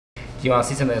Do you want to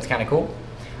see something that's kind of cool?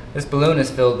 This balloon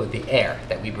is filled with the air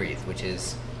that we breathe, which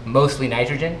is mostly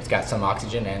nitrogen. It's got some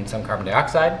oxygen and some carbon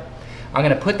dioxide. I'm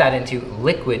going to put that into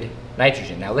liquid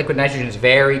nitrogen. Now, liquid nitrogen is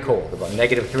very cold, about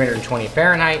negative 320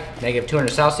 Fahrenheit, negative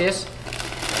 200 Celsius.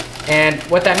 And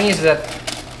what that means is that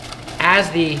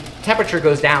as the temperature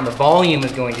goes down, the volume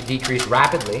is going to decrease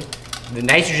rapidly. The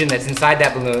nitrogen that's inside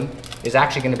that balloon is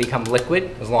actually going to become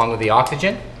liquid along with the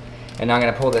oxygen. And now I'm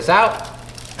going to pull this out,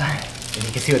 and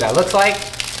you can see what that looks like.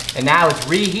 And now it's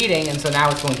reheating, and so now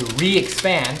it's going to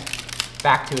re-expand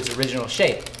back to its original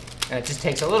shape. And it just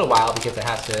takes a little while because it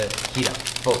has to heat up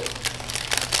fully.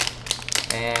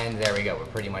 And there we go, we're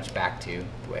pretty much back to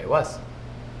the way it was.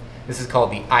 This is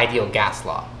called the ideal gas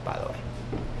law, by the way.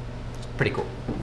 It's pretty cool.